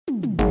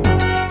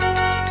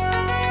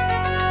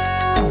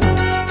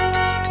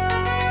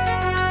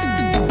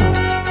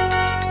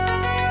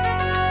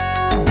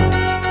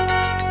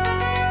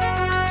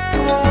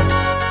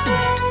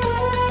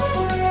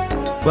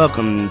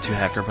Welcome to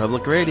Hacker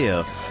Public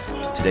Radio.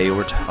 Today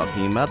we're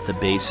talking about the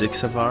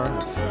basics of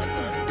RF.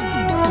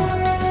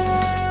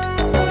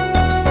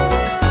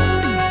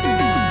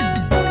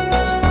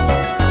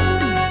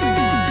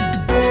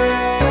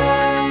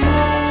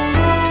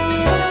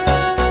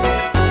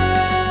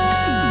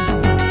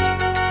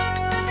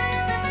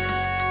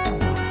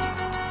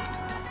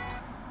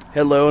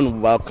 Hello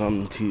and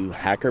welcome to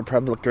Hacker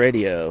Public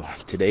Radio.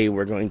 Today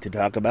we're going to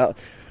talk about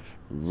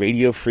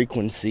radio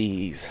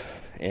frequencies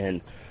and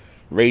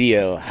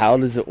radio. How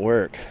does it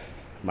work?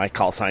 My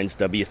call sign's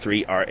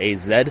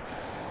W3RAZ,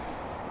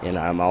 and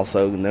I'm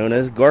also known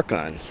as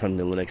Gorkon from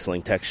the Linux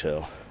Link Tech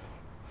Show.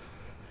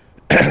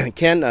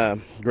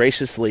 Ken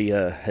graciously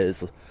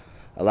has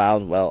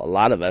allowed, a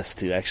lot of us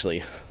to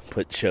actually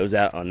put shows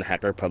out on the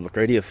Hacker Public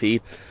Radio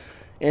feed,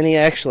 and he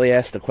actually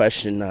asked the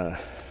question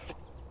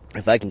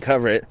if I can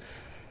cover it,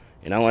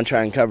 and I want to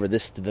try and cover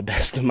this to the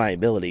best of my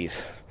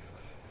abilities.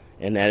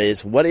 And that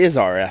is, what is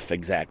RF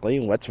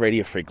exactly? What's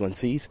radio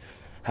frequencies?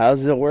 How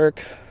does it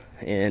work?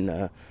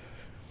 And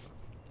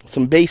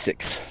some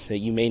basics that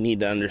you may need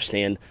to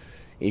understand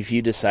if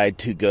you decide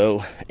to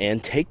go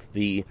and take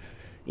the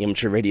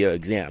amateur radio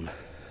exam.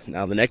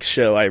 Now, the next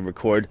show I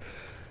record,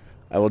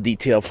 I will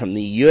detail from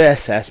the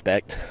U.S.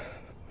 aspect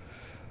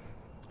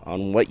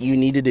on what you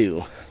need to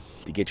do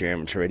to get your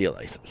amateur radio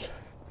license.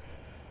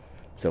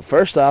 So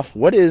first off,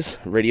 what is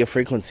radio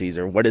frequencies,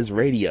 or what is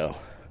radio?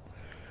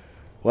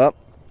 Well,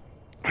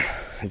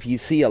 if you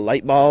see a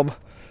light bulb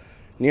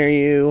near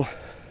you,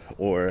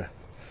 or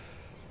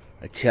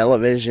a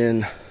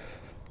television,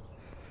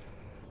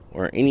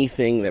 or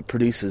anything that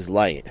produces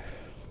light,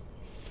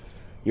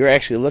 you're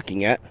actually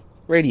looking at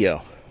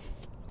radio.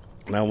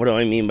 Now, what do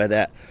I mean by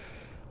that?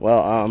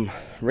 Well,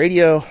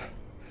 radio,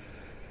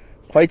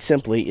 quite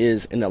simply,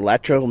 is an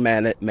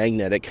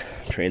electromagnetic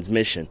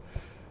transmission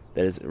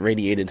that is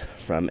radiated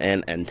from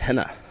an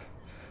antenna.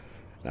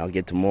 And I'll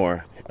get to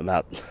more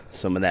about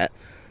some of that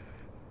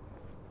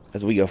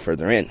as we go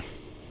further in.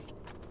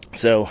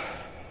 So,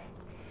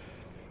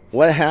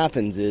 what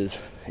happens is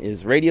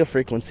radio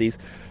frequencies.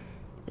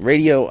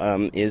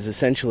 Radio is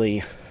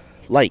essentially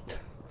light.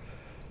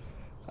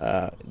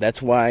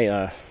 That's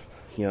why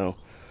it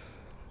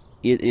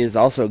is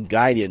also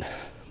guided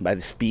by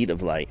the speed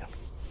of light.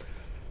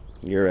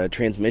 Your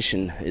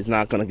transmission is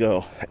not going to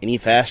go any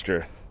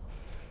faster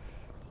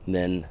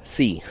than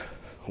C,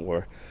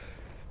 or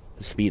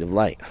the speed of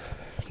light.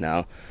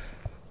 Now,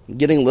 I'm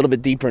getting a little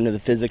bit deeper into the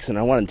physics than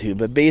I wanted to,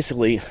 but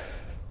basically,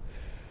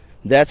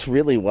 that's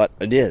really what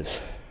it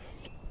is.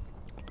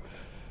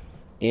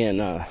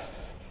 And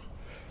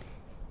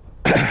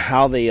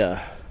how they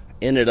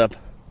ended up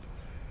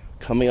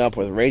coming up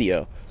with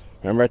radio.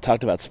 Remember, I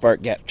talked about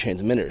spark gap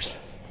transmitters.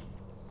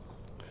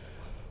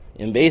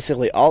 And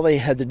basically, all they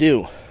had to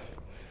do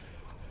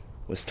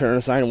was turn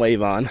a sine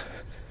wave on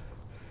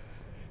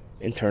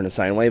and turn a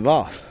sine wave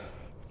off.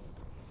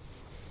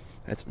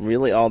 That's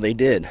really all they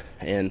did.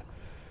 And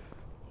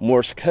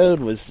Morse code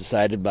was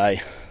decided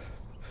by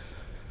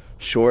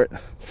short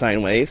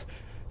sine waves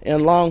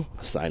and long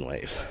sine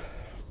waves.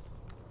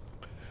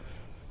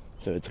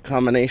 So it's a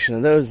combination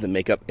of those that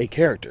make up a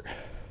character.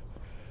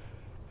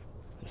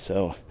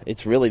 So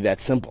it's really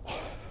that simple.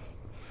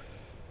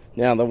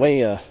 Now, the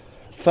way a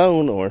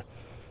phone or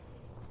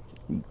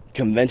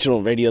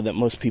conventional radio that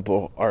most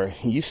people are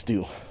used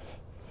to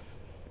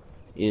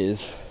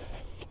is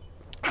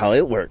how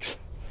it works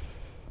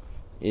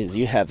is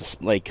you have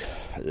like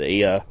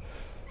a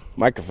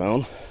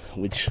microphone,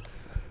 which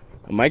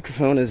a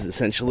microphone is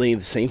essentially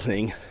the same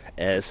thing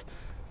as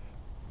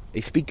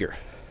a speaker.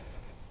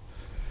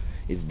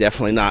 It's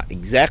definitely not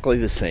exactly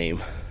the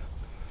same,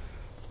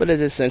 but it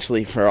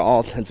essentially, for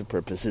all intents and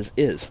purposes,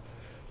 is.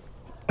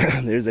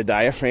 There's a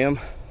diaphragm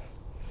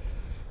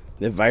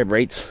that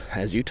vibrates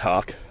as you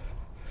talk,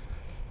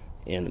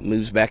 and it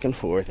moves back and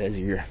forth as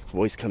your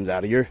voice comes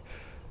out of your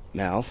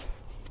mouth,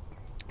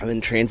 and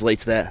then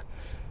translates that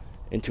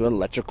into an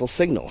electrical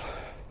signal.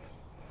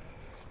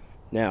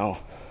 Now,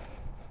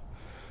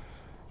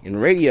 in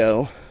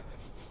radio, at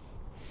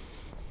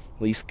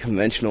least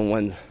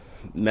conventional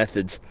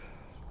methods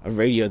of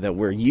radio that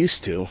we're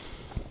used to,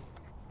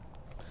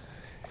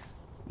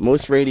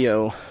 most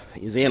radio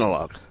is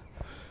analog.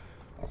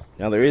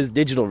 Now, there is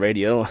digital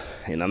radio,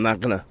 and I'm not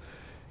going to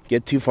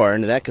get too far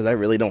into that because I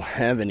really don't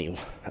have any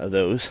of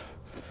those,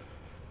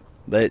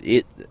 but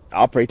it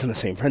operates on the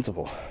same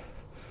principle.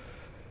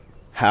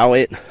 How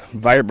it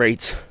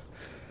vibrates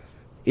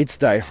its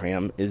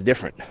diaphragm is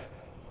different.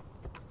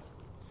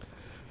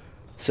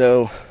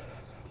 So,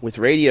 with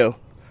radio,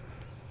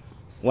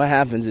 what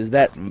happens is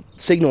that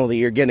signal that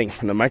you're getting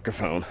from the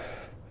microphone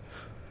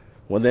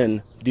will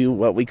then do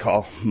what we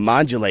call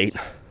modulate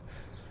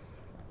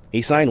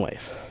a sine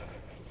wave.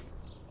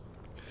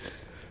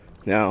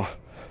 Now,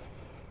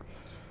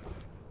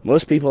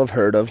 most people have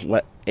heard of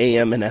what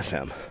AM and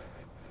FM.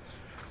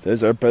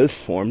 Those are both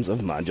forms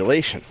of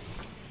modulation.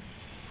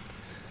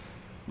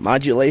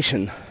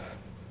 Modulation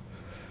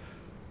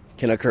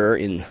can occur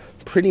in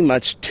pretty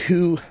much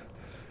two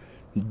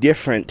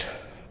different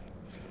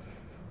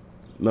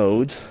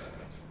modes.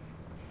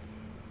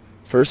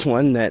 First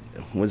one that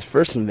was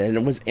first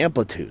invented was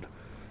amplitude.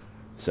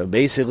 So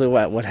basically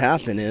what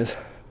happened is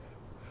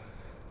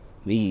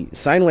the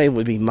sine wave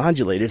would be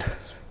modulated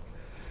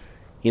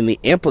in the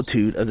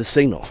amplitude of the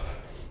signal.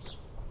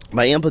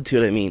 By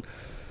amplitude, I mean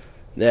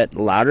that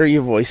the louder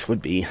your voice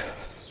would be,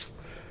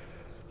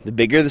 the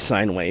bigger the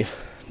sine wave.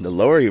 The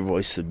lower your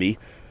voice would be,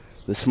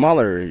 the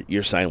smaller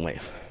your sine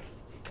wave.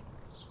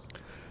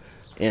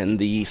 And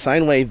the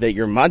sine wave that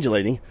you're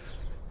modulating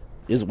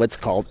is what's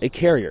called a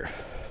carrier.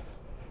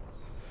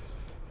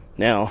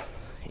 Now,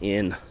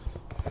 in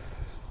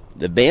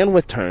the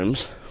bandwidth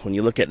terms, when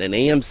you look at an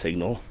AM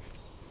signal,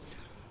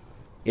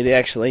 it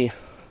actually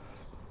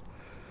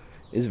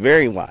is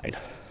very wide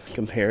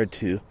compared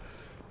to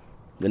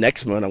the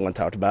next mode I want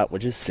to talk about,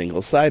 which is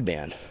single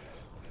sideband.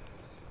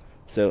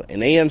 So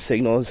an AM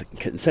signal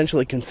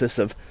essentially consists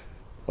of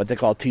what they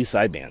call two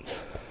sidebands.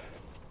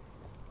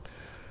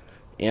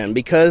 And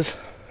because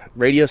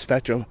radio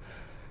spectrum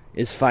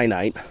is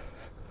finite,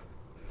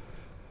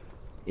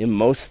 in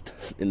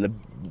the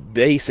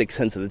basic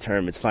sense of the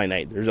term, it's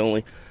finite. There's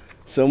only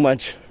so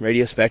much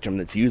radio spectrum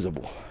that's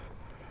usable.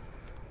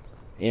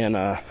 And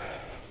I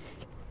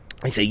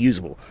say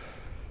usable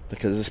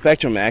because the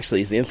spectrum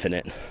actually is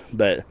infinite,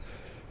 but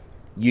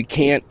you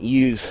can't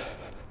use,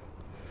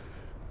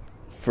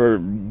 for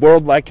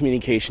worldwide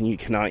communication, you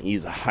cannot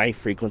use a high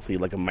frequency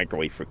like a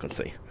microwave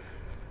frequency.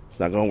 It's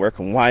not going to work.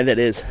 And why that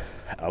is,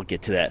 I'll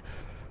get to that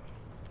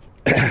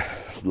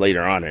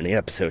later on in the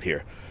episode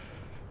here.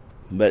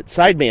 But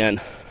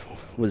sideband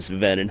was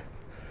invented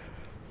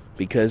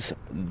because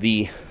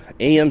the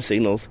AM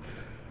signals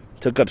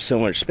took up so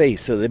much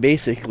space. So they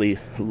basically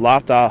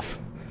lopped off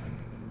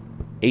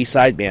a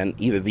sideband,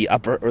 either the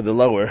upper or the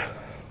lower.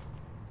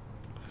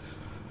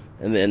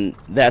 And then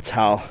that's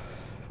how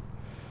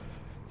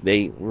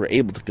they were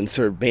able to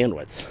conserve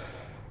bandwidth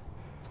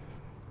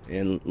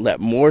and let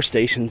more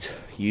stations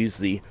use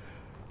the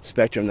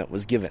spectrum that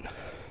was given.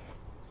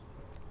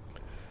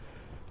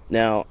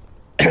 Now,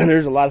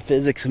 there's a lot of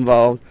physics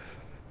involved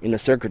in the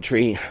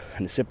circuitry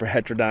and the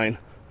superheterodyne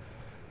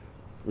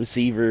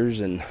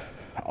receivers and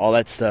all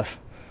that stuff,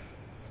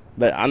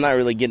 but I'm not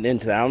really getting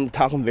into that. I'm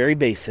talking very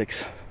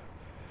basics.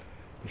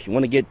 If you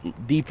want to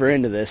get deeper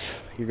into this,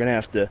 you're going to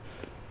have to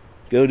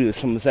go to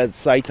some of the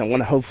sites. I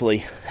want to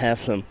hopefully have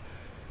some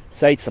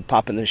sites to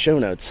pop in the show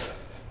notes,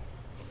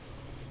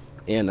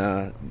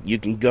 and you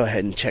can go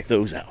ahead and check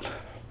those out.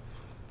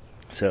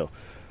 So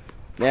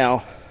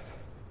now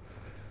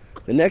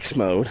the next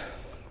mode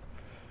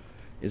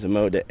is a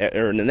mode that,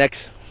 or the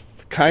next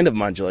kind of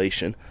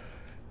modulation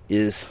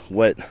is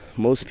what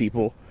most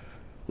people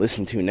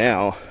listen to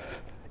now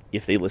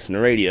if they listen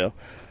to radio,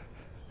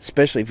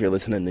 especially if you're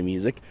listening to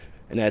music,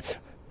 and that's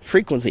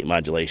frequency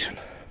modulation.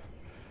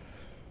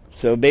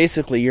 So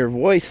basically your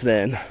voice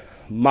then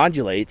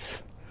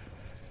modulates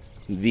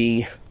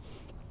the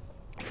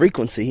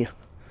frequency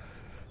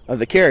of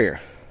the carrier.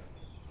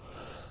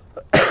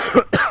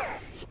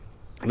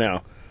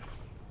 Now,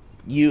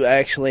 you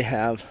actually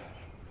have,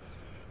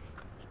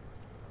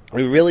 I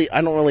don't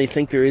really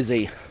think there is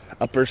a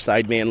upper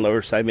sideband,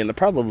 lower sideband. There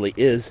probably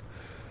is,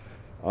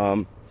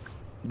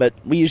 but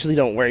we usually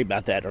don't worry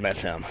about that on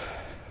FM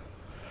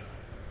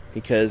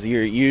because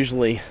you're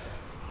usually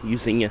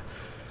using,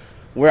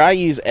 where I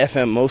use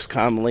FM most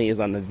commonly is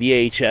on the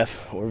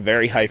VHF or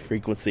very high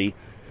frequency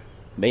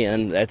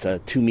band. That's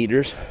 2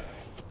 meters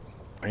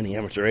in the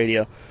amateur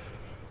radio,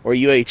 or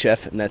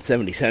UHF, and that's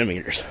 70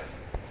 centimeters.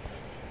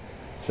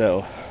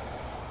 So,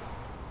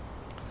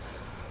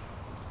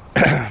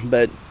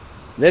 but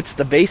that's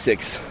the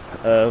basics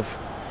of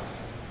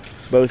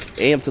both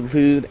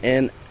amplitude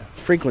and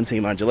frequency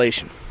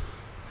modulation,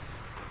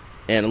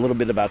 and a little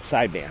bit about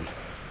sideband,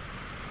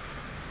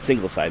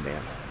 single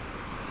sideband.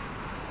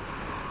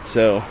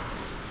 So,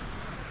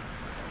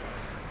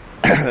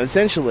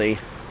 essentially,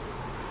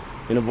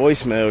 in a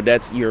voice mode,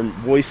 that's your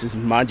voice is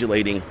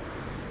modulating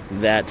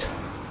that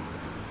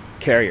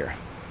carrier.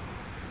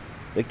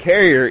 The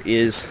carrier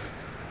is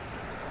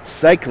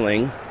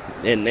cycling,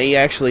 and they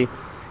actually,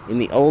 in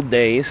the old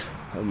days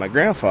of my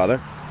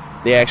grandfather,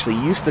 they actually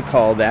used to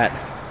call that,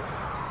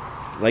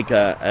 like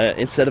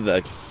instead of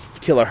a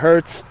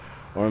kilohertz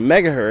or a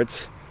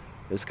megahertz,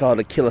 it's called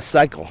a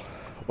kilocycle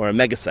or a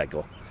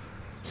megacycle.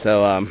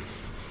 So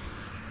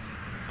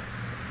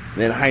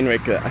then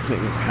Heinrich, I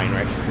think it was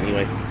Heinrich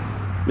anyway,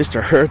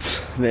 Mr.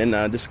 Hertz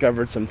then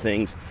discovered some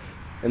things,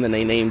 and then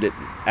they named it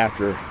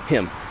after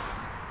him.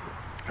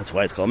 That's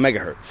why it's called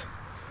megahertz.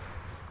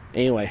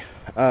 Anyway,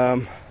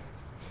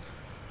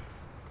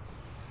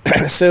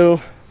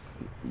 so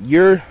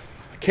your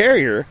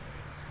carrier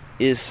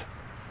is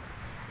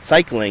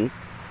cycling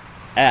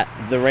at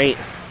the rate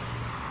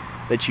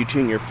that you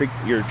tune your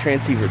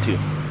transceiver to.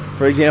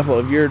 For example,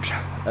 if you're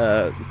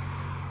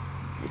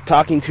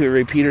talking to a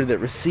repeater that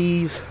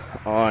receives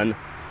on,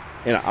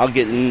 and I'll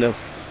get into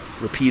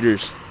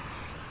repeaters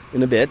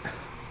in a bit,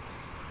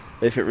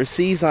 if it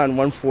receives on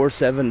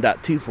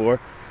 147.24 or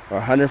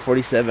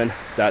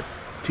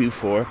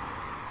 147.24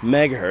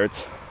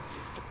 megahertz,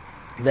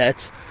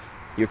 that's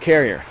your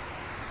carrier.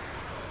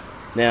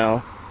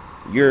 Now,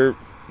 your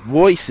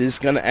voice is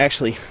going to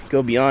actually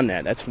go beyond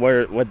that. That's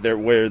where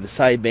the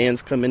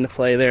sidebands come into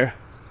play there.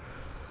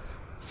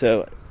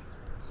 So,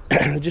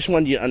 I just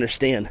wanted you to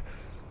understand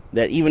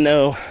that even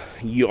though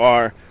you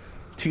are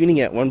tuning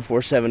at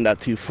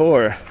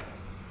 147.24,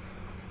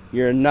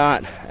 you're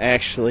not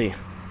actually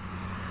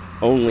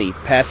only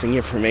passing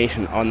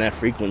information on that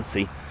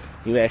frequency.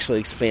 You actually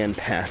expand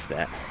past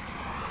that.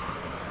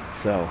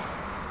 So,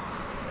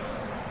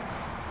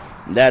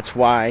 that's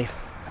why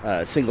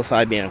single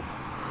sideband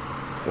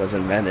was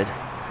invented.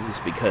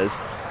 Just because,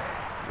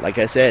 like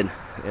I said,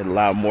 it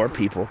allowed more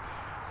people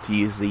to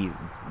use the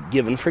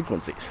given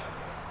frequencies.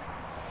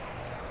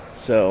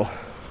 So,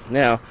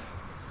 now,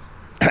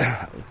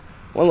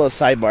 one little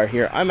sidebar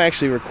here. I'm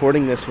actually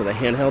recording this with a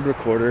handheld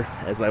recorder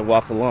as I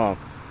walk along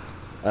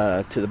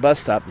to the bus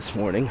stop this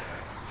morning.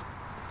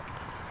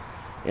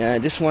 And I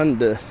just wanted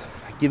to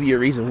give you a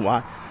reason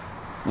why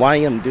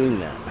I'm doing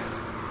that.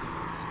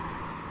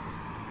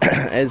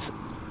 As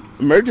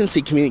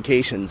emergency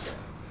communications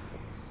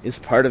is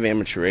part of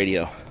amateur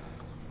radio,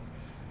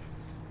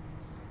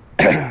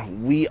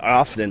 we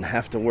often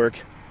have to work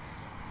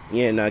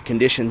in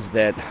conditions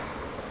that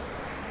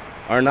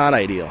are not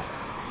ideal.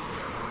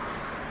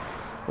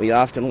 We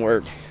often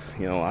work,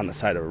 on the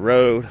side of a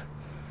road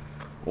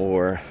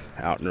or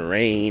out in the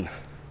rain,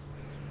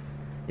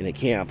 in a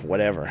camp,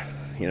 whatever,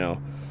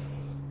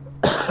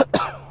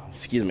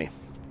 Excuse me.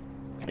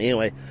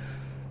 Anyway,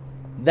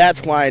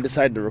 that's why I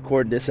decided to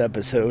record this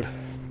episode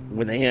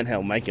with a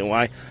handheld mic, and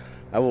why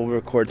I will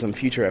record some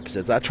future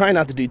episodes. I'll try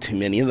not to do too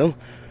many of them,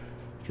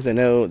 because I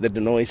know that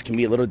the noise can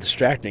be a little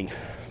distracting.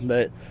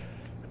 But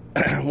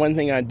one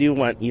thing I do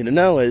want you to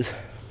know is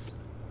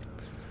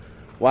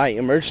why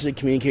emergency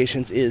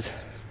communications is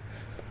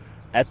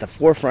at the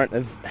forefront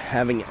of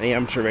having an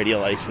amateur radio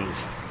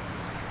license.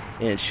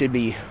 And it should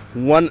be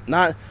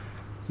not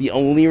the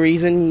only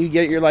reason you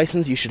get your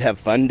license. You should have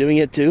fun doing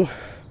it too.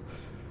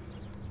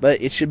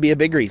 But it should be a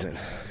big reason.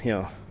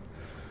 You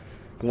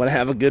want to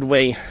have a good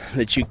way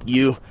that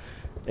you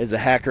as a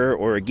hacker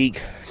or a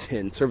geek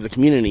can serve the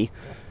community.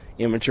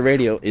 Amateur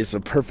radio is a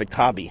perfect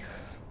hobby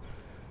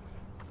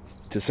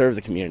to serve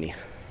the community.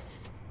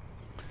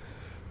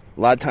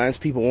 A lot of times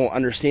people won't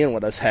understand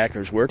what us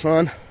hackers work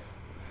on,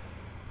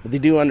 but they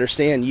do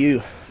understand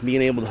you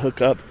being able to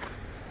hook up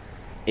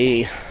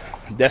a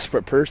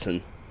desperate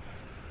person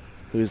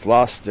who's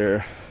lost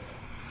their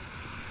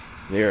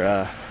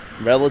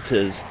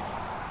relatives,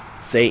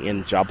 say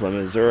in Joplin,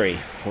 Missouri,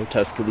 or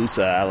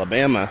Tuscaloosa,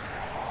 Alabama.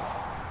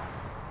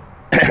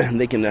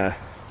 They can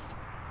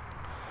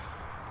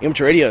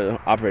amateur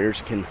radio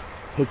operators can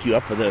hook you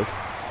up with those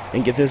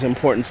and get those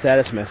important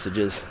status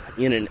messages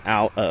in and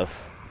out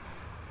of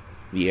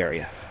the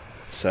area.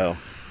 So,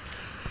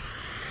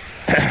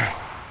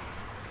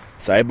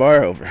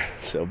 sidebar over.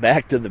 So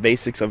back to the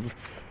basics of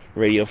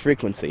radio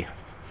frequency.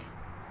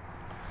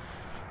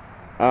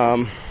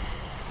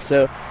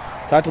 So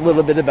talked a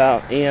little bit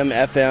about AM,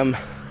 FM,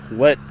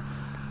 what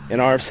an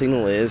RF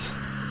signal is.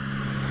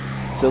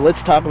 So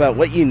let's talk about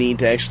what you need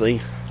to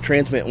actually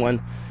transmit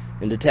one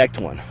and detect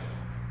one.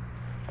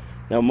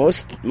 Now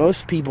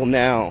most people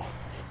now,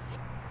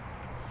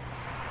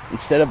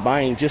 instead of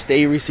buying just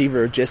a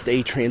receiver or just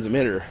a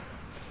transmitter,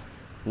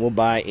 will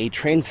buy a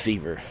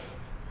transceiver.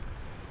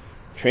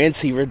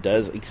 Transceiver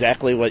does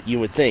exactly what you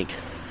would think.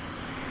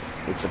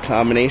 It's a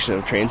combination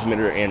of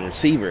transmitter and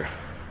receiver.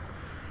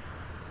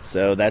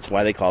 So that's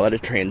why they call it a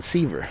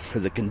transceiver,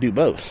 because it can do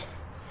both.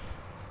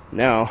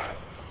 Now,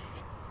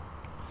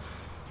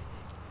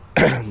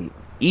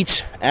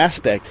 each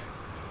aspect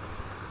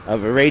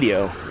of a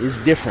radio is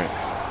different.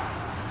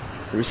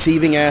 The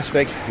receiving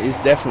aspect is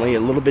definitely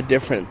a little bit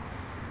different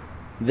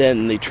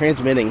than the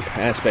transmitting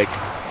aspect.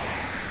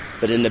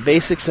 But in the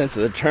basic sense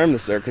of the term, the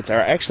circuits are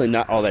actually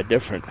not all that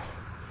different.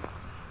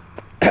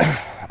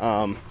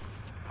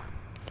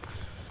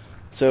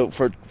 So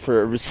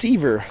for a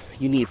receiver,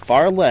 you need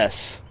far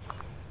less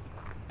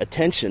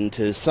attention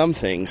to some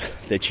things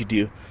that you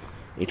do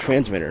a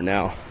transmitter.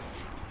 Now,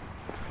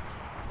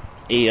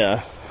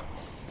 a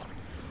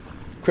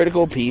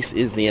critical piece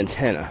is the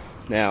antenna.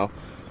 Now,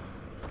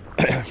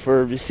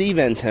 for a receive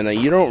antenna,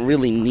 you don't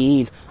really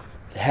need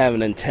to have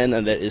an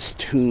antenna that is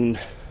tuned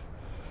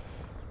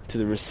to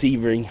the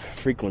receiving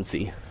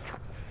frequency.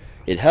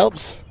 It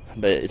helps,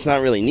 but it's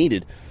not really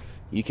needed.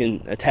 You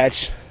can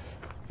attach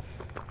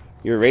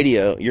your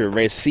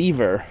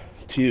receiver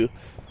to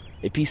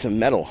a piece of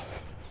metal,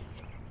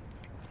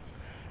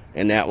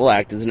 and that will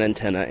act as an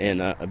antenna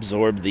and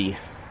absorb the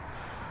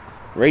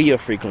radio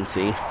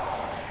frequency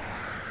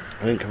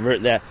and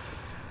convert that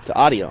to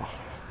audio,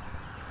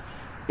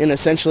 in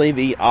essentially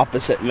the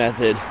opposite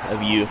method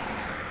of you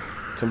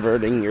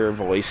converting your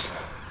voice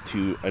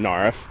to an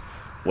RF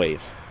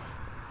wave.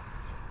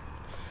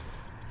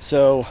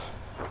 So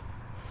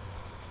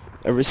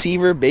a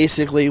receiver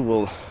basically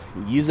will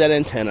use that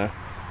antenna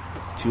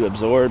to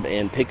absorb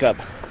and pick up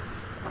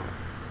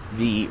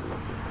the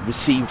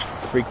received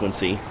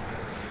frequency,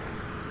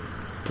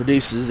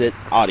 produces it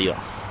audio.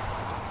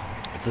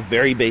 the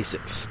very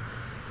basics.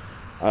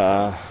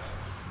 A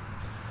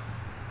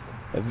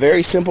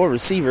very simple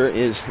receiver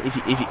is,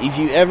 if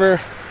you ever,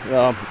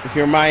 well, if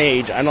you're my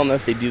age, I don't know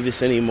if they do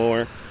this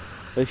anymore,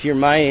 but if you're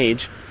my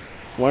age,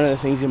 one of the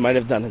things you might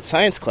have done in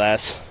science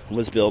class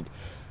was build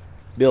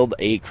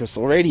a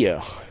crystal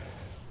radio.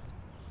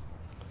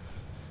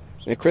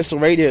 And a crystal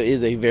radio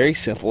is a very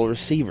simple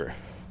receiver.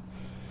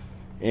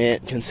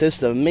 It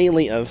consists of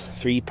mainly of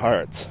 3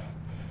 parts: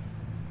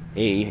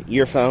 a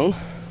earphone,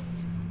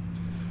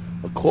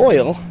 a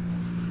coil,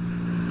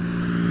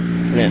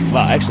 and then,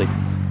 well, actually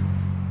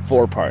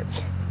 4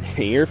 parts: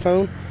 an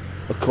earphone,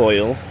 a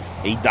coil,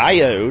 a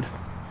diode,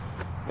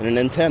 and an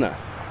antenna.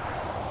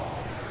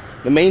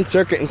 The main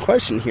circuit in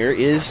question here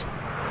is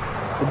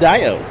the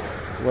diode.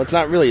 Well, it's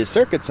not really a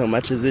circuit so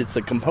much as it's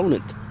a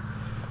component.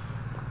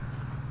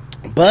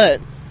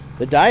 But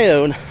the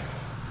diode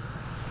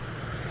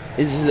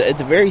is at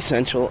the very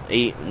essential.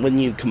 When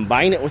you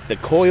combine it with the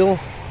coil,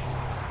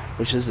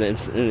 which is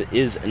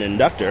an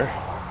inductor,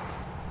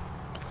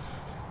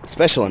 a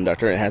special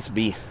inductor, it has to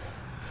be.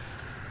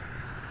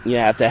 You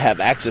have to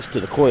have access to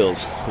the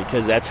coils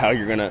because that's how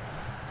you're gonna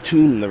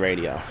tune the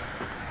radio.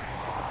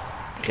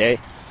 Okay,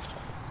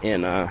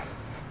 and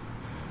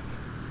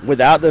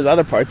without those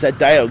other parts, that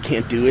diode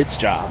can't do its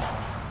job.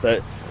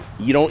 But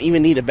you don't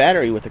even need a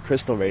battery with a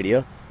crystal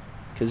radio,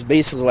 because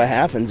basically what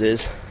happens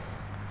is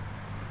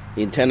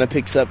the antenna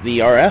picks up the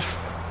RF,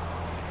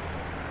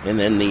 and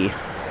then the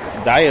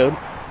diode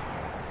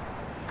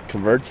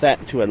converts that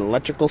into an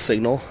electrical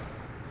signal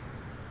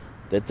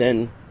that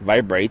then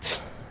vibrates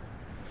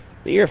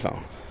the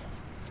earphone.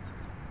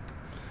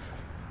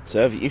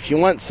 So if you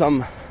want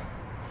some,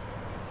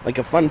 like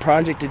a fun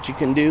project that you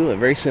can do, a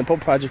very simple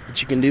project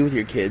that you can do with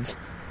your kids,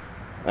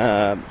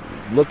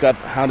 look up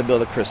how to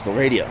build a crystal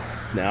radio.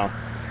 Now,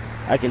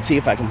 I can see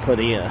if I can put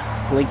a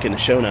link in the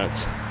show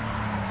notes.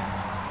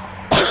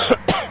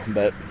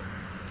 But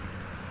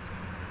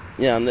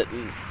yeah,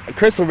 a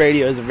crystal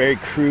radio is a very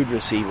crude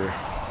receiver,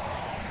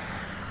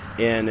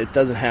 and it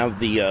doesn't have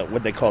the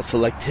what they call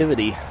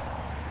selectivity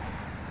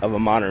of a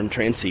modern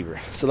transceiver.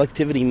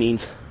 Selectivity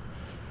means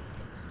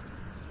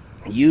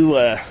you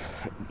are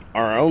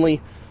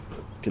only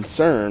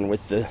concerned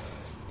with the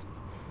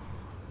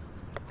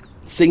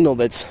signal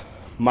that's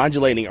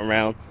modulating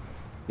around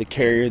the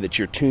carrier that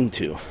you're tuned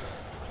to,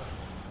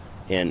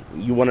 and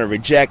you want to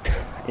reject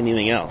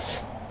anything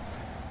else.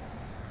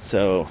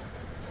 So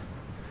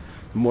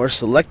the more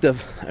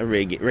selective a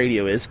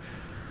radio is,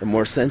 the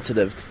more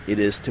sensitive it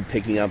is to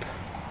picking up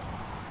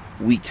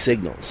weak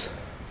signals.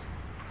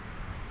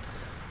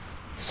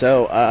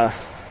 So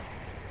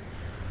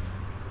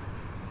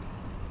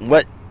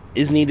what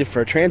is needed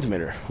for a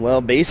transmitter?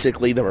 Well,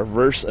 basically the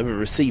reverse of a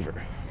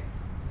receiver.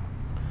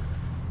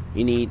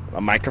 You need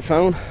a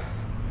microphone,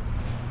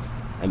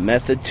 a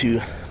method to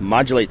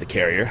modulate the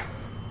carrier,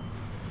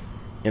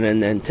 and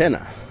an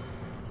antenna.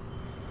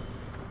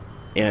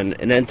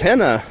 And an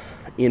antenna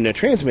in a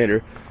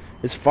transmitter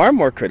is far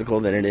more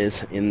critical than it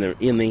is in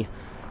the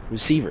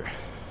receiver.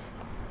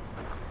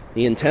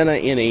 The antenna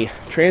in a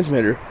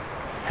transmitter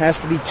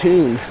has to be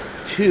tuned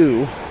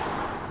to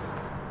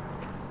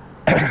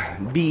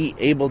be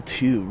able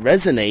to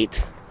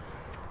resonate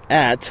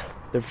at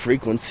the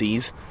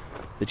frequencies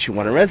that you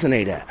want to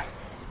resonate at.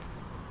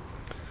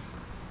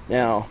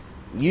 Now,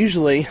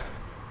 usually,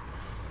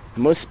 the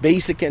most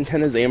basic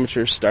antennas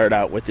amateurs start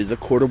out with is a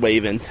quarter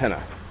wave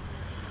antenna.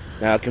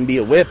 Now, it can be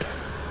a whip,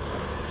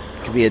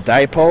 it can be a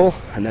dipole,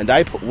 and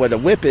what a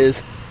whip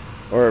is,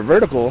 or a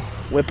vertical,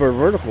 whip or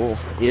vertical,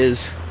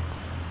 is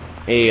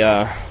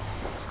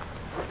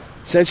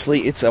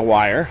essentially it's a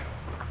wire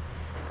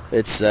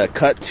that's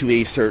cut to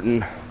a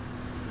certain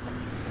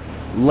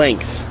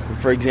length.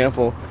 For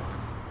example,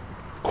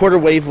 quarter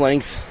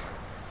wavelength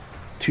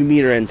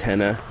 2-meter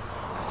antenna,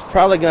 it's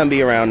probably going to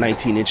be around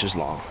 19 inches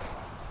long,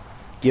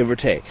 give or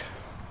take.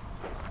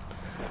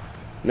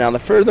 Now, the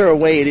further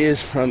away it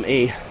is from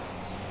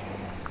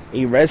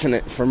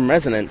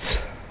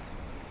resonance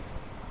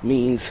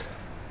means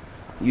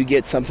you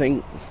get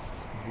something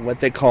what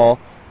they call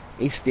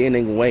a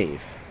standing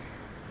wave.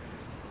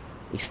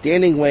 A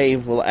standing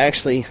wave will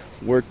actually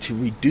work to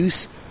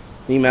reduce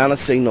the amount of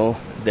signal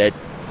that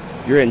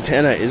your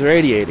antenna is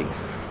radiating.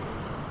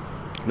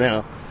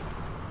 Now,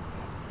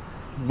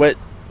 what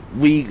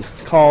we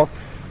call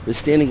the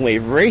standing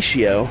wave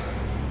ratio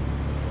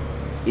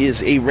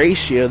is a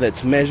ratio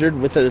that's measured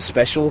with a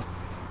special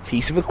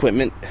piece of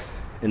equipment,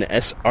 an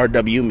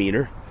SRW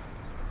meter,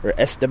 or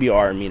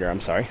SWR meter, I'm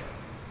sorry.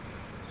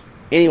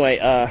 Anyway,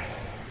 a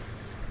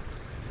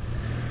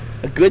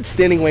good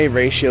standing wave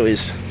ratio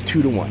is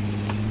 2-to-1.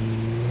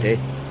 Okay?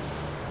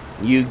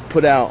 You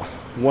put out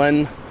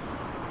 1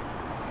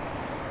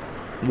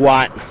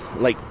 watt,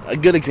 like a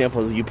good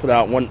example is you put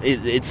out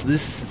this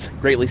is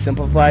greatly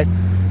simplified,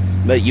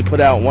 but you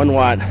put out 1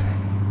 watt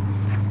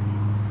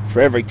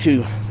for every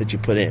 2 that you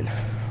put in.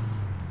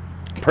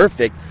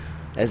 Perfect,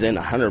 as in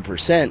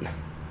 100%.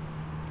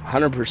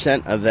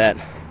 100% of that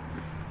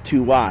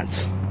 2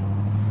 watts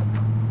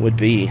would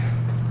be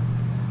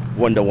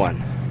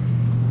 1-to-1.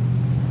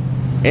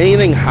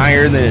 Anything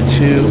higher than a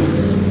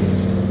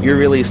 2, you're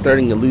really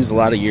starting to lose a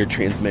lot of your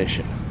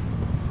transmission.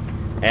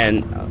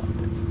 And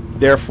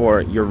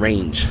therefore, your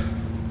range.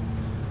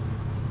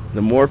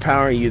 The more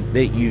power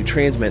that you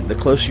transmit, the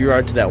closer you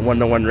are to that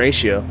 1-to-1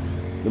 ratio,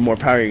 the more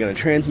power you're going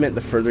to transmit,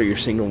 the further your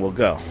signal will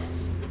go.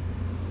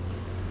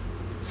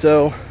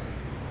 So,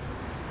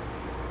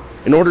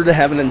 in order to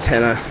have an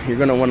antenna, you're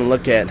going to want to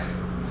look at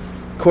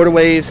quarter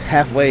waves,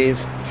 half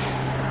waves,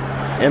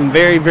 and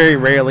very, very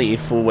rarely a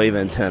full wave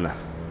antenna.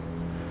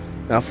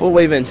 Now, a full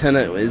wave antenna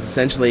is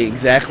essentially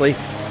exactly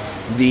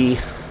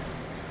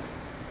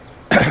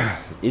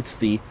it's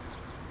the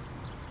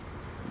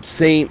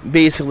same,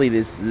 basically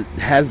this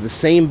has the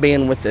same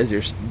bandwidth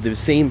as the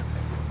same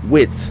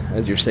width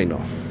as your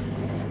signal.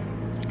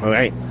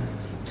 Alright,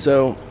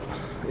 so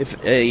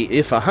if a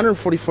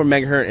 144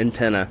 megahertz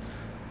antenna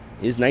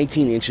is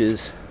 19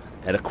 inches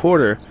at a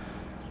quarter,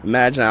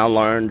 imagine how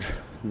large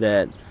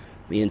that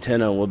the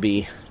antenna will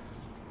be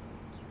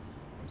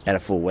at a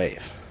full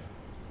wave.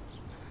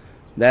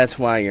 That's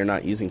why you're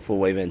not using full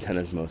wave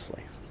antennas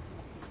mostly.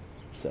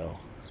 So,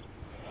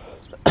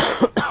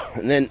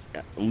 and then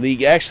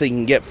we actually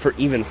can get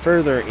even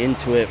further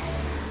into it.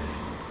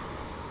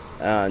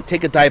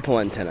 Take a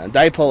dipole antenna. A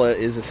dipole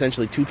is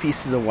essentially 2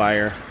 pieces of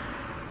wire,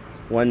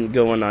 one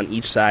going on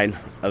each side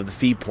of the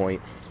feed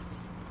point.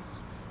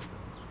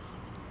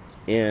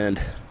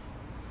 And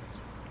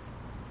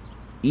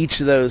each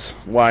of those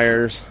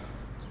wires,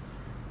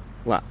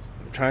 well,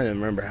 I'm trying to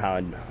remember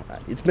how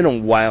it's been a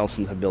while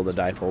since I built a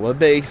dipole. But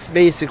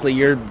basically,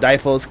 your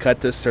dipole is cut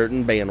to a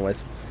certain bandwidth,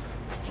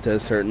 to a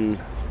certain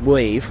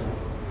wave.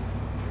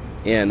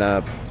 And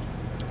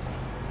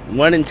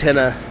one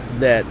antenna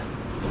that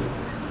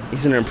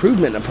is an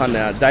improvement upon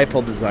that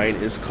dipole design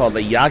is called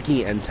the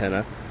Yagi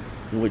antenna,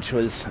 which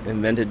was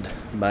invented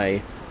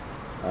by,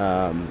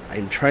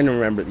 I'm trying to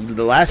remember,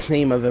 the last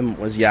name of him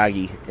was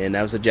Yagi, and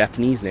that was a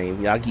Japanese name,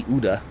 Yagi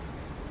Uda.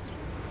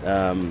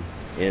 And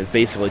it's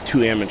basically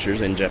 2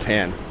 amateurs in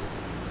Japan.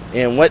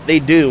 And what they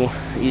do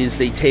is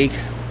they take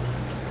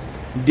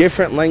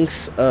different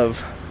lengths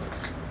of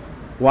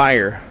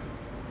wire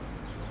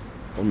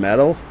or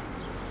metal,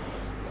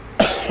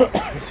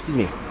 excuse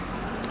me,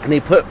 and they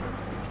put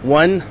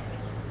one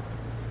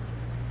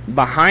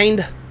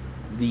behind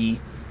the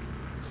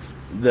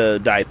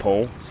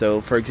dipole.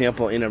 So, for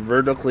example, in a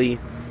vertically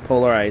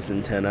polarized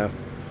antenna,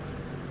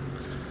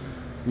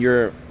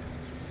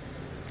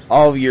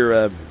 all of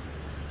your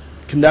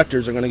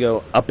conductors are going to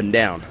go up and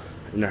down.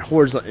 In a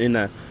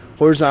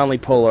horizontally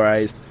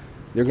polarized,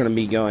 they're going to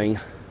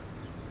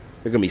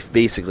be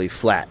basically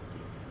flat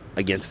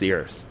against the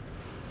earth.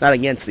 Not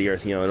against the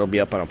earth, it'll be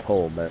up on a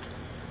pole, but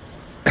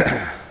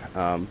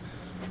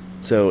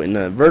so in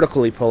a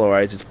vertically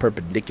polarized, it's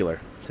perpendicular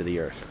to the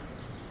earth.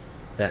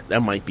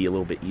 That might be a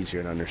little bit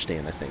easier to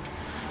understand, I think.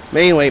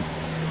 But anyway,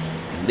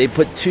 they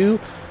put 2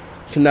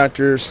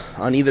 conductors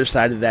on either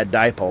side of that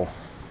dipole.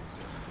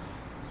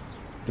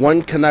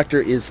 One conductor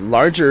is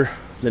larger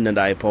than the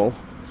dipole.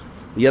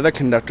 The other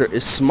conductor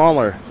is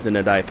smaller than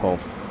the dipole.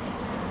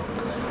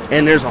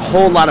 And there's a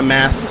whole lot of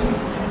math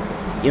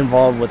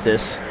involved with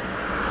this.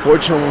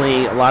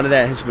 Fortunately, a lot of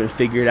that has been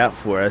figured out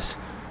for us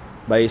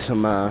by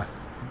some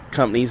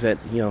companies that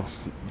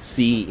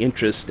see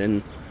interest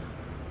in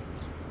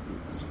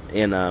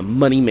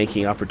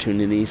money-making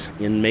opportunities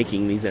in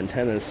making these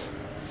antennas.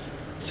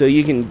 So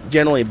you can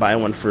generally buy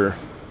one for,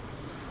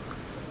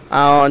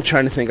 I'm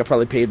trying to think, I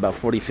probably paid about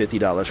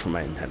 $40-50 for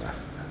my antenna,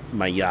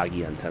 my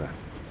Yagi antenna.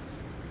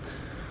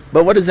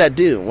 But what does that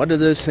do? What do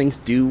those things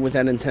do with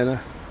that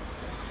antenna?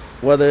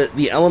 Well,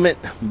 the element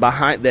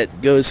behind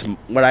that goes,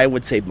 what I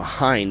would say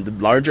behind the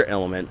larger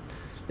element,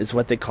 is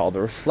what they call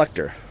the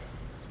reflector.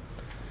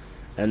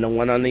 And the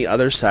one on the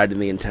other side of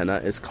the antenna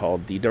is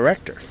called the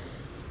director.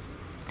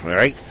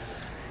 Alright?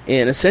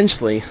 And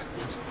essentially,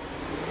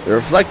 the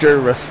reflector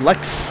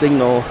reflects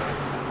signal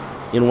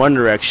in one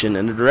direction,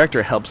 and the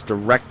director helps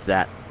direct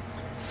that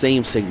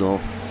same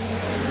signal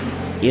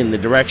in the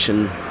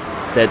direction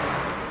that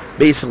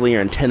basically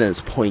your antenna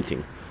is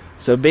pointing.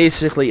 So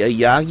basically, a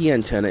Yagi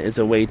antenna is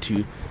a way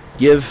to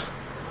give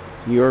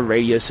your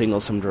radio signal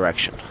some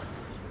direction.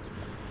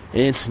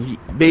 And it's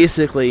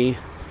basically,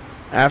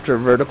 after a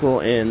vertical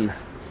and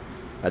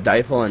a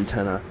dipole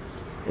antenna,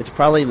 it's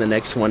probably the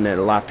next one that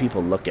a lot of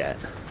people look at.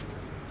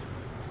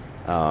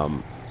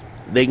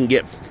 They can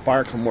get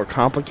far more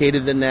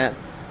complicated than that,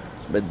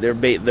 but they're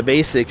the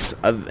basics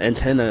of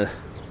antenna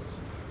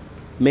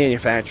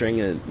manufacturing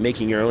and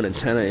making your own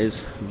antenna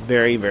is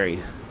very, very,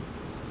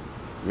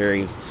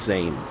 very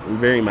same, and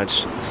very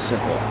much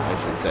simple, I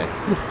should say.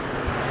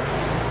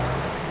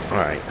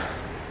 Alright.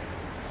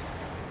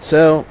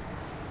 So,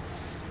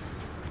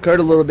 I've heard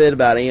a little bit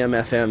about AM,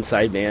 FM,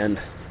 sideband,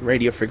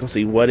 radio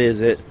frequency. What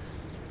is it?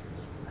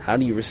 How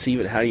do you receive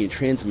it? How do you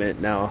transmit it?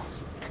 Now,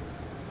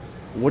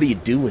 what do you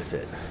do with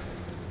it?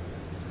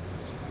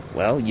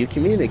 Well, you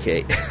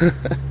communicate.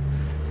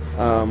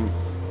 And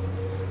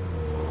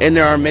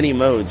there are many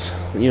modes.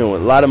 A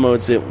lot of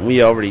modes that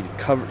we already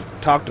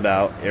talked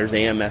about. There's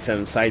AM,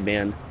 FM,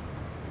 sideband.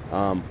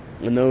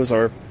 And those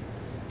are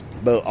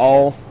but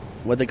all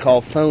what they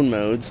call phone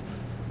modes.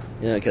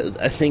 Because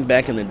I think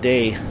back in the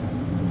day,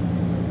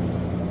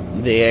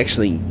 they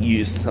actually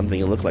used something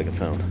that looked like a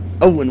phone.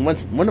 Oh, and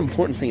one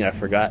important thing I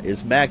forgot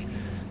is back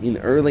in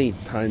the early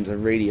times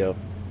of radio,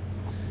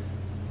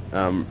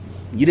 you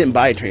didn't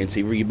buy a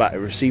transceiver, you bought a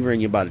receiver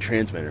and you bought a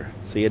transmitter.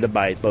 So you had to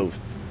buy both.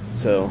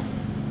 So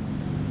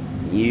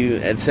you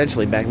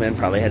essentially back then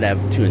probably had to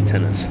have two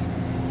antennas.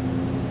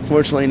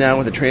 Fortunately now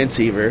with a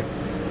transceiver,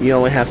 you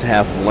only have to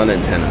have one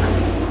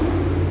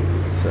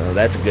antenna. So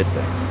that's a good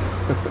thing.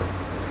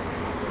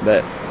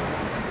 But,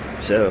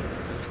 so,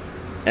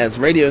 as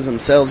radios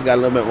themselves got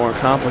a little bit more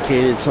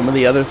complicated, some of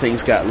the other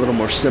things got a little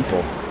more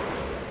simple.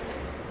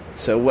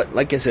 So,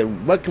 like I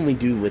said, what can we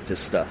do with this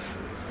stuff?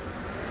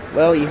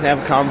 Well, you can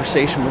have a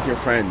conversation with your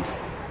friend.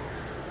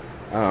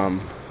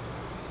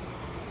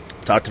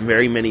 Talked to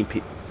very many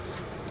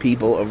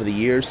people over the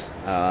years.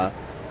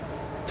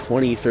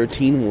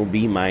 2013 will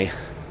be my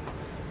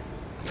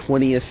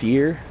 20th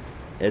year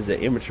as an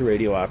amateur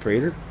radio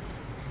operator.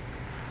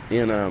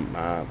 And,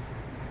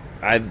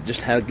 I've just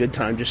had a good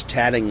time just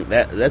chatting.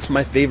 That's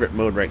my favorite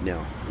mode right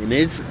now. It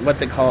is what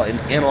they call an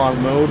analog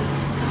mode.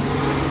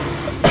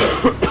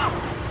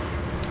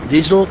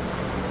 Digital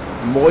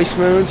voice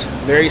modes,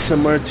 very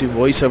similar to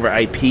voice over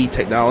IP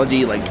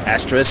technology like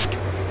Asterisk.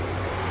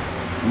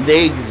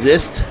 They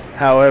exist,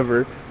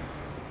 however,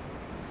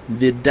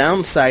 the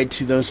downside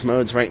to those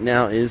modes right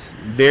now is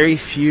very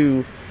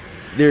few.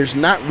 There's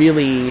not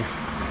really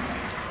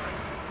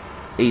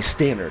a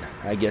standard,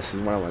 I guess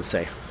is what I want to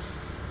say.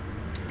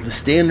 The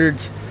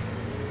standards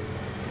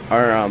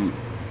are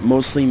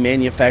mostly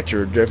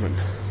manufacturer driven.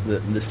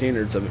 The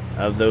standards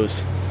of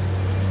those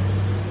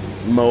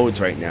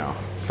modes right now.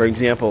 For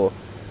example,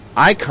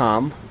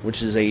 ICOM,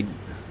 which is a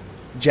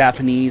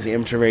Japanese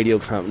amateur radio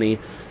company,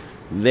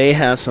 they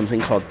have something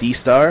called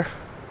D-Star.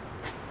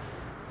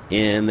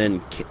 And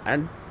then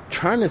I'm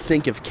trying to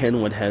think if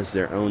Kenwood has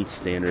their own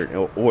standard,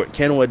 or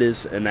Kenwood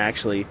is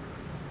actually.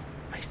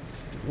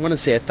 I want to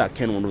say I thought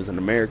Kenwood was an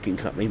American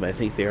company, but I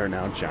think they are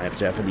now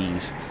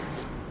Japanese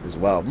as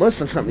well. Most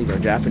of the companies are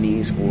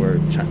Japanese or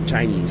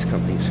Chinese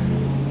companies,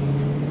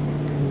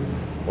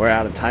 or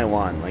out of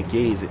Taiwan, like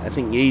Yaesu. I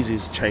think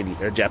Yaesu's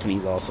Chinese or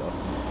Japanese also.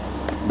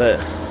 But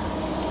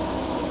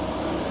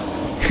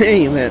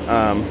anyway,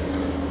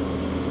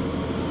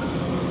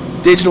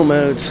 digital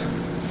modes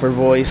for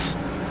voice,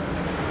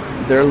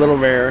 they're a little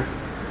rare.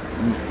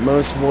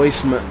 Most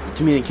voice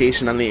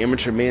communication on the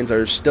amateur bands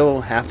are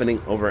still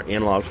happening over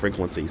analog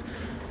frequencies.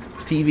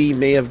 TV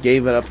may have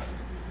gave it up,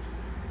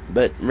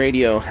 but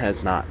radio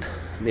has not.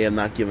 They have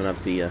not given up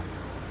the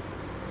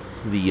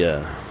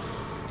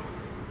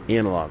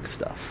analog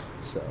stuff.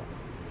 So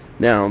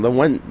now the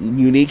one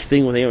unique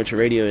thing with amateur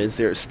radio is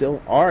there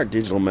still are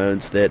digital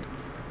modes that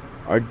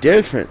are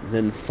different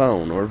than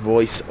phone or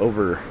voice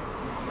over,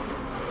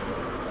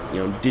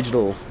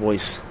 digital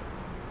voice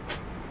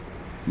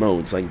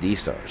modes like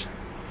D-Stars.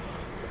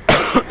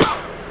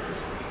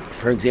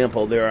 For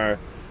example, there are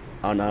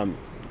on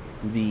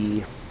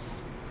the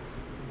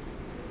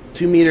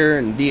 2 meter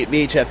and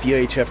VHF,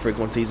 UHF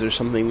frequencies. There's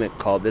something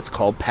that's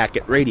called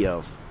packet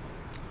radio.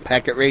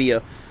 Packet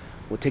radio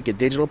will take a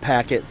digital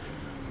packet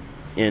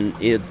and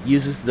it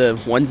uses the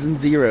ones and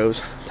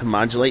zeros to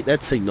modulate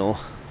that signal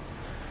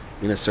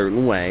in a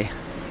certain way,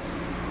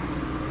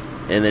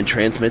 and then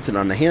transmits it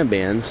on the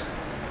handbands.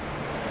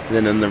 And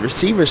then on the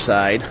receiver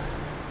side,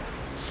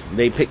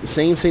 they pick the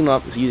same signal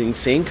up using the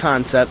same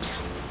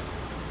concepts,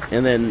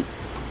 and then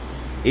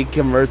it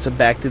converts it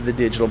back to the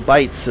digital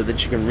bytes so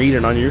that you can read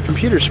it on your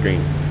computer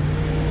screen.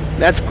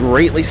 That's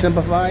greatly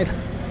simplified.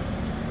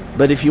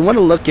 But if you want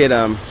to look at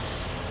an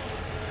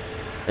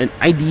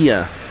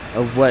idea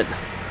of what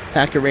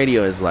packet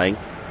radio is like,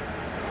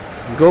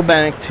 go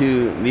back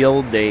to the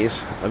old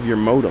days of your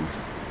modem.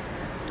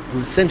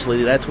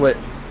 Essentially, that's what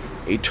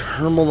a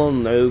terminal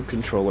node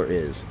controller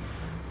is.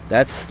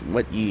 That's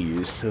what you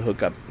use to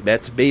hook up.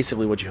 That's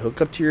basically what you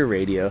hook up to your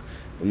radio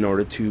in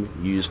order to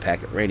use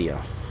packet radio.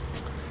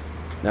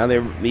 Now,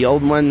 the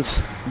old ones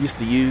used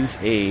to use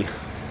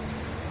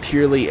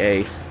purely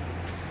a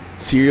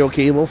serial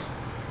cable,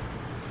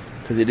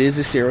 because it is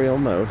a serial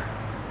mode.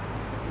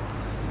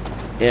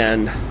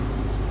 And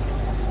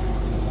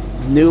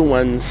new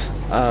ones,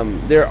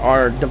 there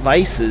are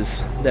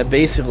devices that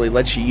basically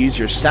let you use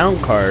your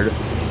sound card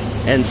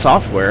and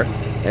software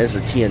as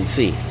a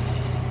TNC.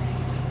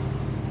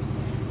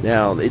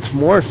 Now, it's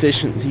more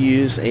efficient to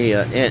use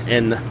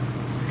and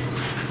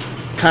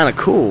kind of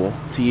cool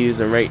to use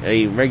a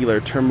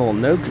regular terminal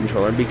node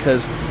controller,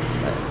 because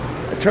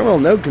a terminal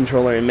node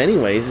controller in many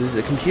ways is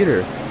a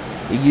computer.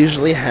 It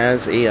usually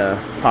has a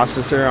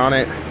processor on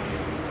it.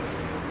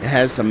 It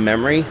has some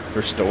memory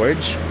for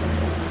storage.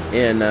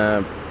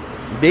 And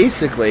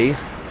basically,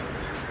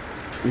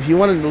 if you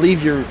wanted to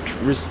leave your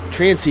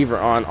transceiver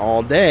on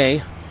all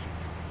day,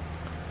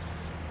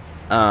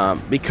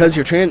 because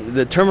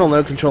the terminal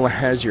node controller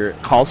has your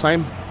call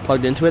sign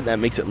plugged into it, that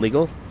makes it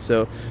legal.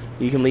 So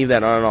you can leave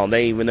that on all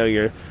day, even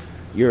though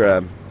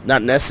you're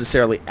not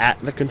necessarily at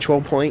the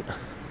control point.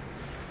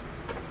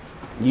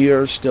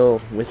 you're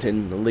still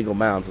within the legal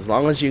bounds. As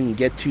long as you can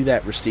get to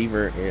that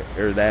receiver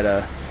or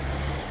that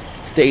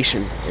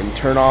station and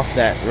turn off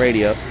that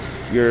radio,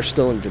 you're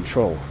still in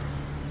control.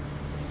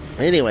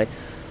 Anyway,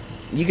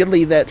 you can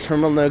leave that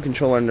terminal node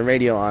controller and the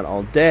radio on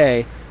all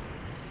day,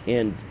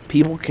 and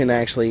people can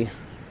actually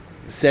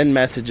send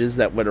messages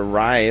that would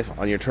arrive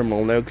on your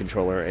terminal node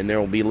controller, and there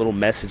will be a little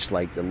message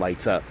light that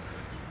lights up,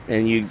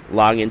 and you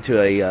log into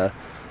a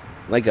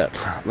like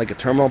a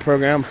terminal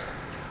program.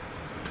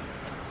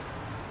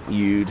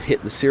 You'd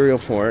hit the serial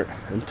port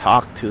and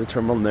talk to the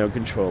terminal node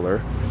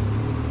controller,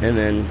 and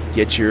then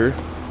get your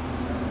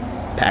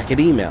packet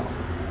email.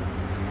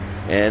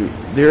 And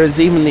there is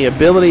even the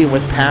ability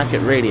with packet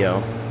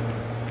radio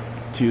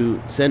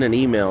to send an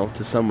email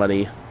to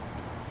somebody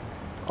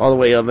all the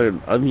way on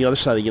the other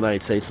side of the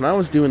United States. And I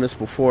was doing this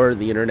before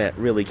the internet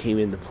really came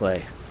into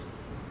play.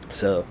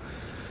 So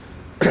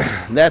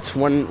that's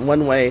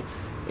one way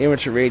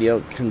amateur radio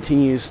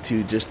continues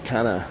to just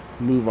kind of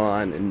move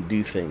on and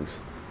do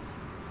things.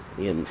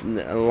 And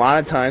a lot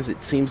of times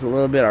it seems a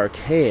little bit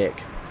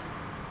archaic,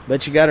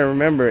 but you got to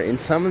remember, in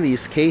some of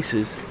these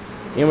cases,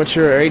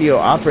 amateur radio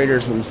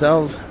operators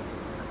themselves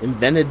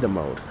invented the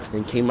mode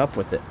and came up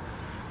with it.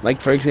 Like,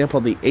 for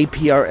example, the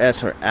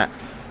APRS, or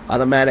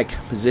Automatic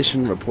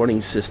Position Reporting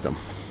System,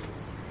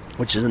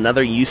 which is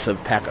another use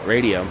of packet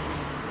radio.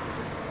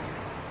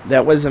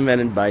 That was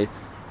invented by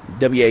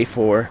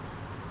WA4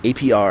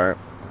 APR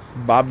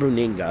Bob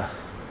Bruninga,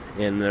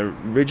 and the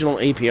original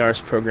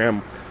APRS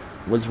program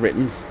was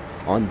written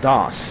on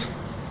DOS.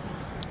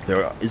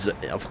 There is,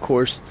 of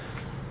course,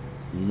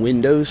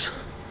 Windows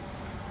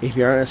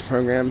APRS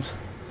programs.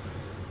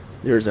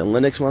 There's a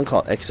Linux one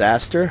called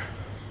Xaster,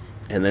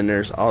 and then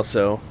there's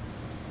also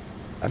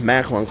a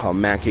Mac one called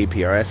Mac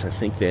APRS. I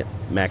think that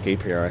Mac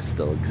APRS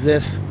still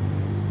exists.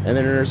 And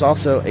then there's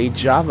also a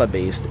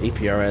Java-based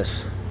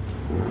APRS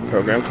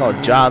program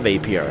called Java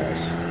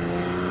APRS.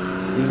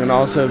 You can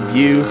also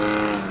view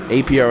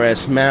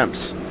APRS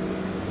maps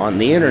on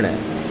the internet.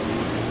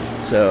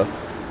 So,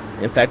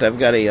 in fact, I've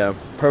got a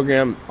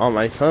program on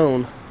my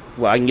phone.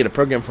 Well, I can get a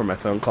program for my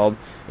phone called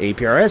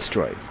APRS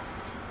Droid.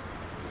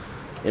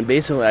 And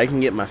basically, I can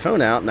get my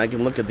phone out and I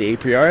can look at the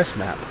APRS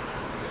map.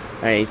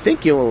 I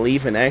think it will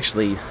even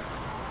actually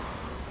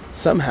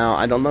somehow,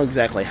 I don't know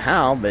exactly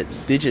how, but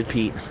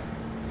digit-peat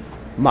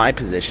my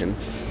position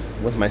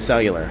with my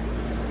cellular.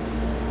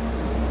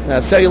 Now,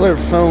 cellular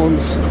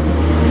phones,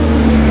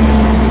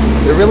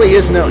 there really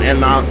is no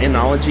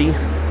analogy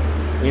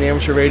in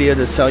amateur radio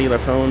to cellular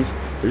phones.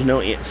 There's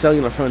no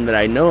cellular phone that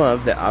I know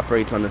of that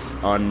operates on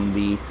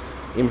the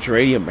amateur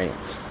radio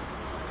bands.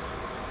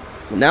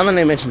 But now that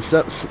I mentioned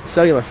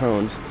cellular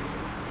phones,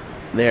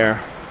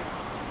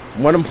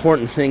 one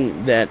important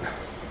thing that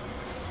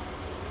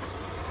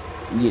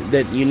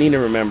you need to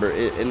remember,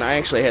 and I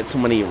actually had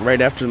somebody right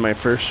after my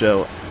first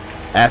show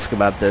ask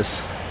about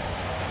this,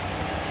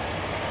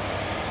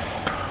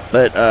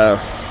 but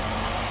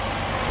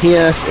he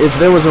asked if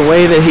there was a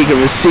way that he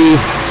could receive.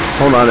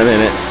 Hold on a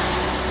minute.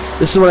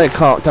 This is what I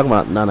talk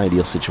about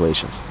non-ideal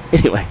situations.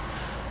 Anyway,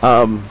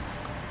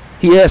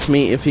 he asked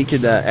me if he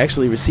could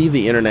actually receive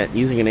the internet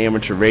using an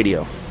amateur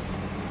radio.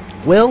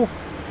 Well,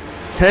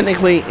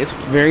 technically, it's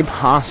very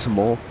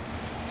possible,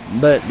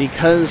 but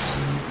because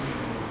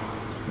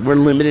we're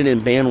limited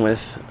in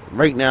bandwidth,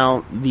 right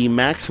now, the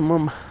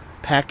maximum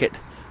packet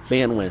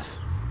bandwidth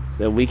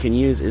that we can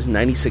use is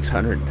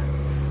 9600.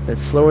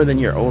 That's slower than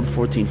your old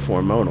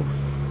 14.4 modem.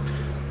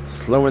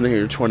 Slower than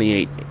your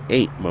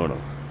 28.8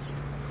 modem.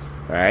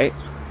 Alright?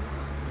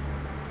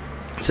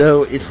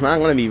 So, it's not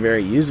going to be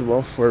very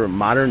usable for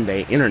modern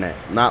day internet,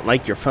 not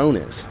like your phone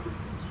is.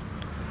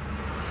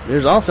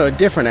 There's also a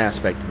different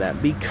aspect to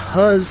that,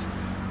 because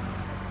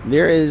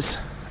there's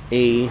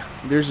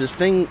this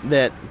thing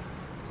that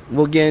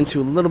we'll get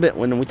into a little bit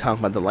when we talk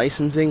about the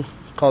licensing,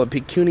 called a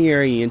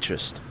pecuniary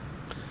interest.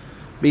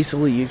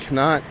 Basically, you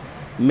cannot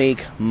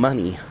make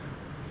money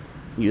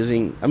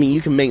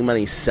you can make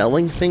money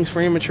selling things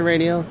for amateur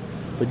radio,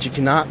 but you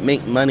cannot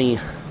make money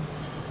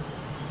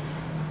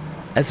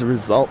as a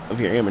result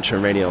of your amateur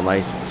radio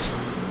license.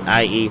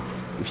 I.e.,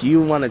 if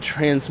you want to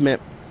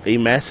transmit a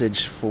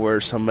message for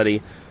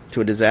somebody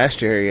to a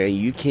disaster area,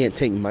 you can't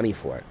take money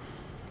for it.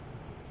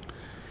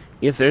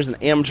 If there's an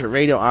amateur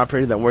radio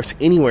operator that works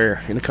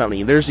anywhere in a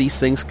company, there's these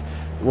things.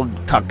 We'll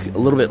talk a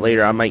little bit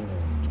later. I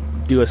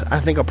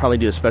think I'll probably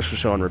do a special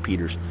show on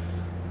repeaters.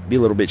 Be a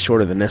little bit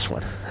shorter than this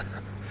one.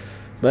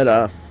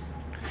 But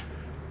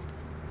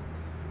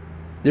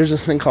there's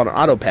this thing called an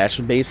auto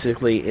patch.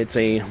 Basically, it's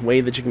a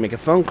way that you can make a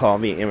phone call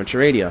via amateur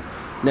radio.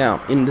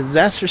 Now, in a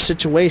disaster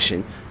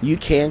situation, you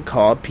can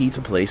call a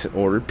pizza place and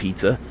order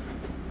pizza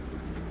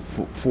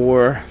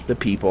for the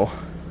people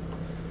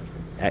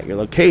at your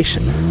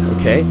location,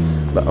 okay?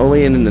 But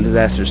only in a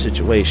disaster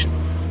situation.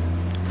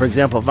 For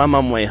example, if I'm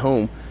on my way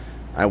home,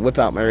 I whip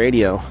out my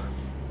radio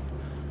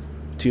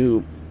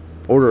to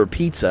order a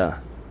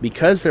pizza,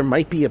 because there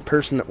might be a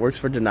person that works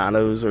for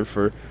Donato's or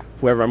for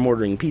whoever I'm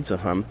ordering pizza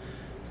from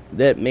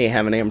that may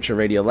have an amateur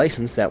radio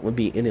license. That would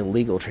be an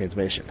illegal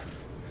transmission.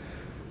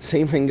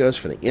 Same thing goes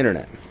for the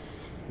internet,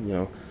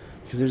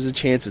 because there's a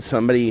chance that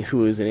somebody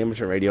who is an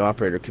amateur radio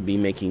operator could be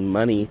making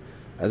money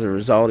as a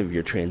result of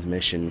your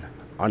transmission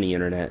on the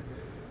internet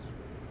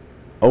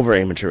over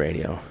amateur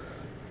radio.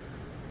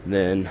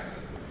 Then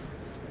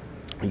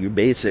you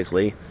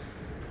basically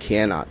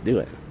cannot do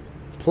it.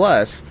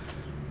 Plus,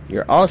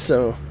 you're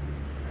also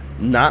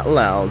not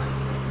allowed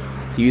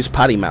to use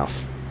potty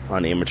mouth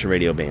on amateur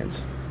radio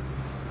bands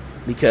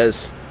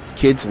because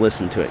kids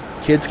listen to it.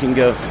 Kids can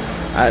go.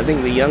 I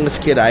think the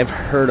youngest kid I've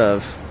heard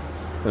of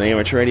with an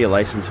amateur radio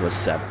license was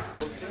 7.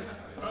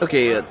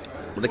 Okay,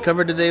 what I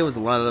covered today was a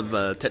lot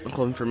of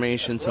technical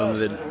information. Some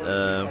of it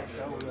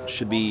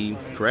should be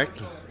correct.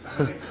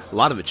 A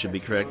lot of it should be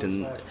correct.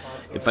 And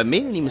if I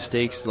made any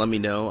mistakes, let me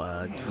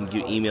know. You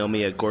can email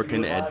me at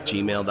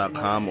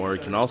gorkin@gmail.com, or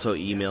you can also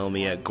email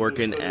me at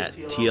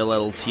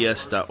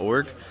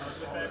gorkin@tllts.org.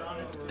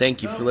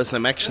 Thank you for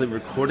listening. I'm actually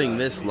recording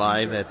this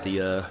live at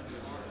the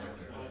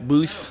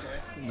booth,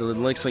 the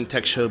Linux Link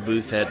Tech Show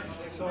booth at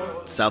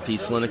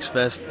Southeast Linux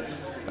Fest.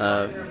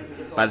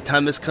 By the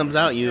time this comes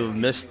out, you have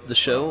missed the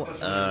show.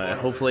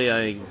 Hopefully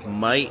I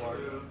might...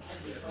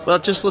 Well,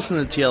 just listen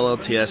to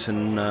TLLTS,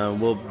 and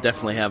we'll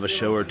definitely have a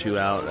show or two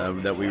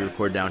out that we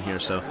record down here.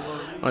 So I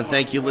want to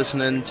thank you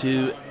listening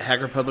to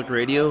Hacker Public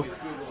Radio.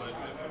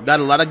 Got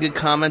a lot of good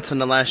comments on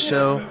the last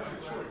show.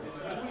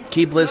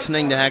 Keep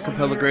listening to Hacker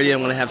Public Radio.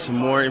 I'm going to have some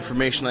more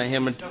information on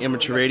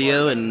amateur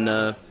radio and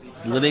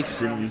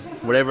Linux and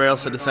whatever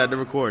else I decide to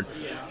record.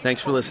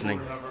 Thanks for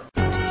listening.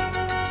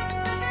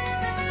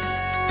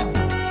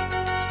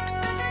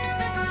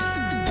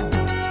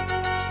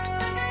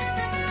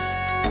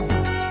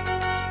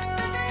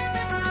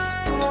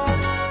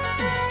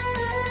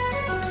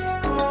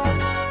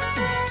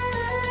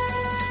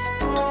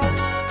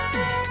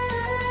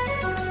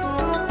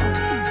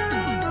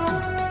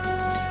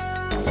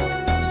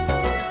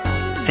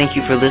 Thank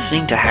you for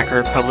listening to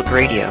Hacker Public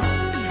Radio.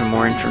 For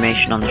more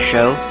information on the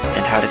show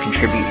and how to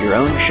contribute your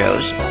own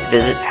shows,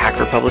 visit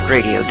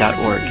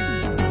hackerpublicradio.org.